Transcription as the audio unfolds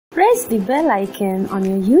press the bell icon on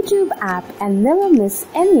your YouTube app and never miss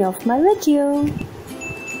any of my videos.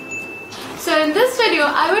 So in this video,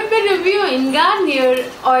 I would be reviewing Garnier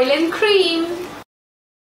Oil In Cream.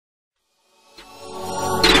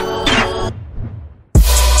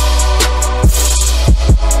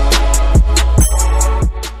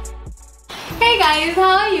 Hey guys, how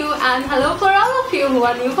are you? And hello for all of you who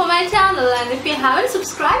are new for my channel, and if you haven't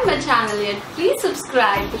subscribed my channel yet, please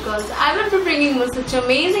subscribe because I will be bringing more such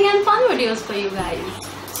amazing and fun videos for you guys.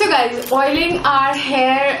 So guys, oiling our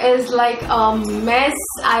hair is like a mess.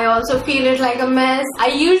 I also feel it like a mess. I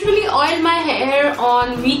usually oil my hair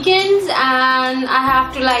on weekends and I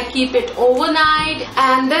have to like keep it overnight,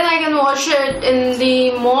 and then I can wash it in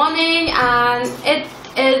the morning, and it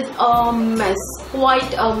is a mess,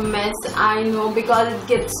 quite a mess, I know, because it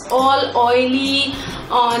gets all oily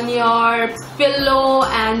on your pillow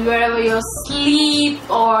and wherever you sleep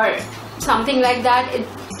or something like that.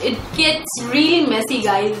 It gets really messy,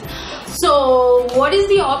 guys. So what is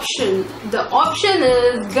the option? The option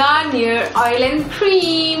is Garnier Oil In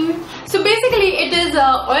Cream. So basically it is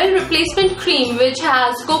a oil replacement cream which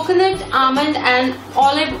has coconut, almond and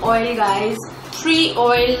olive oil, guys. 3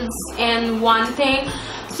 oils in one thing,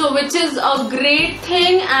 so which is a great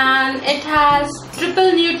thing, and it has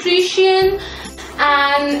triple nutrition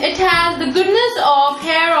and it has the goodness of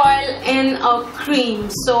hair oil in a cream,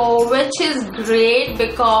 so which is great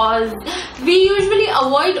because we usually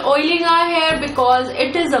avoid oiling our hair because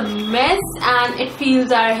it is a mess and it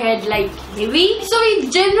feels our head like heavy, so we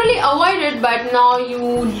generally avoid it. But now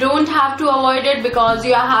you don't have to avoid it because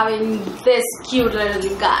you are having this cute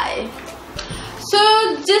little guy.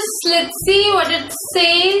 So just let's see what it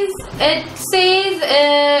says. It says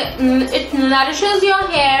it nourishes your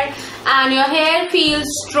hair and your hair feels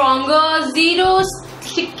stronger, zero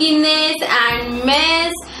stickiness and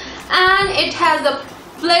mess, and it has a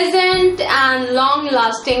pleasant and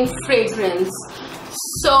long-lasting fragrance.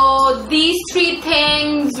 So these 3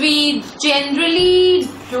 things we generally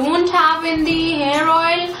don't have in the hair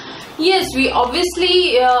oil. Yes, we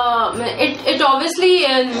obviously it obviously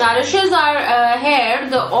nourishes our hair,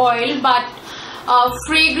 the oil, but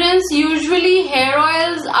fragrance, usually hair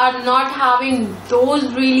oils are not having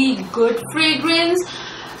those really good fragrance.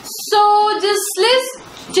 So just let's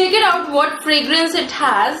check it out what fragrance it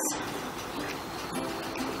has.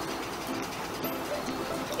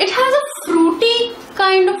 It has a fruity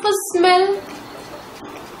kind of a smell.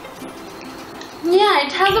 Yeah,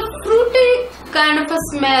 it has a fruity kind of a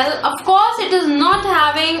smell. Of course it is not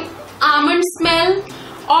having almond smell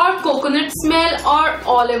or coconut smell or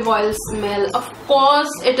olive oil smell. Of course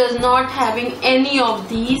it is not having any of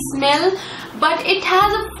these smell, but it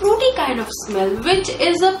has a fruity kind of smell, which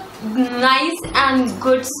is a nice and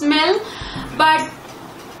good smell, but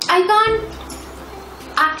I can't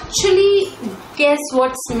actually guess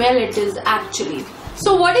what smell it is actually.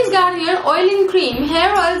 So what is Garnier Oil In Cream?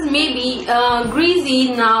 Hair oils may be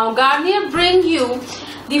greasy. Now Garnier bring you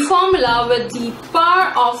the formula with the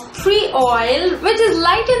power of 3 oil, which is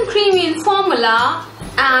light and creamy in formula,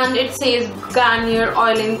 and it says Garnier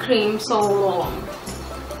Oil In Cream. So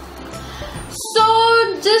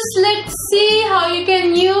just let's see how you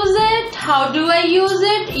can use it. How do I use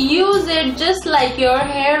it? Use it just like your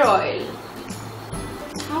hair oil.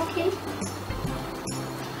 Okay.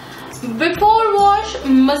 Before wash,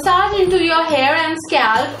 massage into your hair and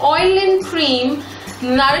scalp. Oil In Cream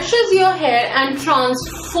nourishes your hair and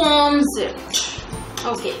transforms it.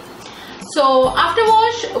 Okay. So after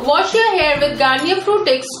wash your hair with Garnier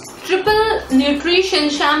Fruitix Triple Nutrition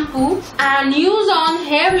Shampoo and use on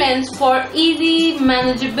hair lengths for easy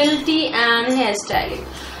manageability and hairstyling.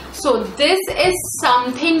 So this is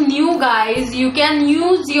something new, guys. You can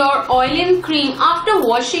use your oil in cream after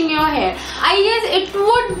washing your hair. I guess it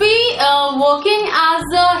would be working as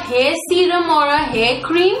a hair serum or a hair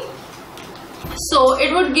cream. So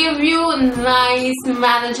it would give you nice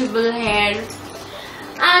manageable hair.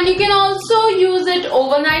 And you can also use it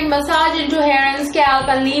overnight, massage into hair and scalp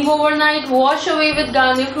and leave overnight. Wash away with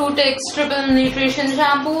Garnier Fruitix Triple Nutrition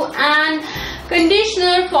Shampoo and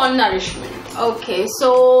conditioner for nourishment. Okay,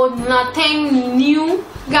 so nothing new.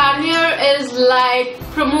 Garnier is like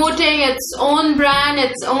promoting its own brand,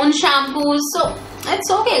 its own shampoos, so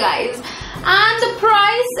it's okay, guys. And the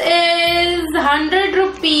price is 100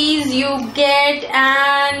 rupees you get,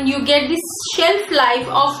 and you get this shelf life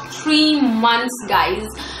of 3 months, guys,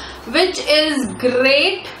 which is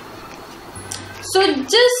great. So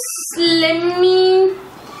just let me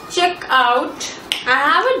check out. I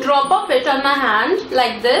have a drop of it on my hand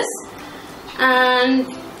like this, and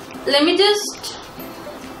let me just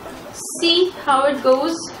see how it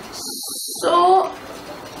goes. So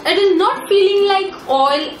it is not feeling like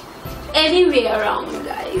oil anywhere around,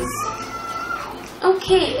 guys.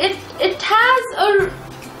 Okay, it has a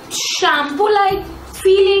shampoo like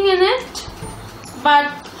feeling in it,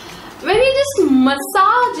 but when you just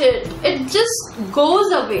massage it, it just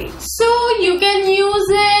goes away. So you can use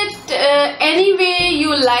it any way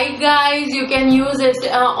you like, guys. You can use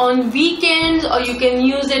it on weekends, or you can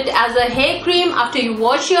use it as a hair cream after you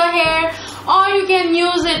wash your hair, or you can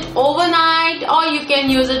use it overnight, or you can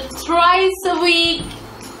use it thrice a week.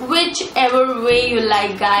 Whichever way you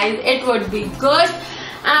like, guys, it would be good.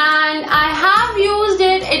 And I have used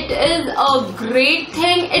it. It is a great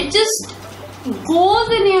thing. It just goes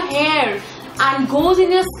in your hair and goes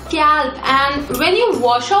in your scalp, and when you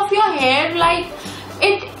wash off your hair, like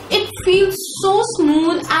it feels so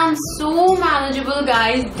smooth and so manageable,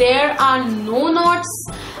 guys. There are no knots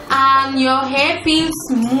and your hair feels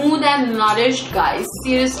smooth and nourished, guys.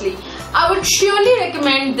 Seriously, I would surely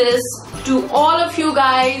recommend this to all of you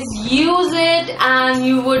guys. Use it and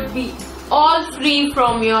you would be all free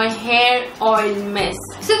from your hair oil mess.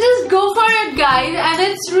 So just go for it, guys, and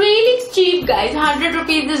it's really cheap, guys. 100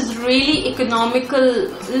 rupees is really economical.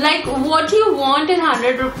 Like, what you want in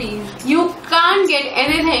 100 rupees, you can't get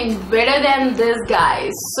anything better than this,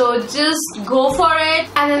 guys. So just go for it.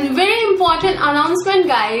 And then very important announcement,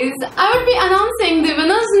 guys, I would be announcing the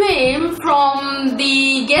winner's name from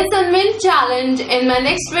the Guess and Win challenge in my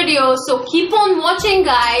next video. So keep on watching,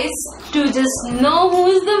 guys, to just know who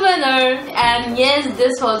is the winner. And yes,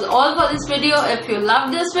 this was all for this video. If you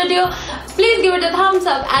loved this video, please give it a thumbs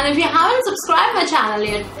up, and if you haven't subscribed my channel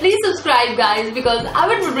yet, please subscribe, guys, because I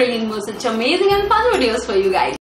will be bringing more such amazing and fun videos for you guys.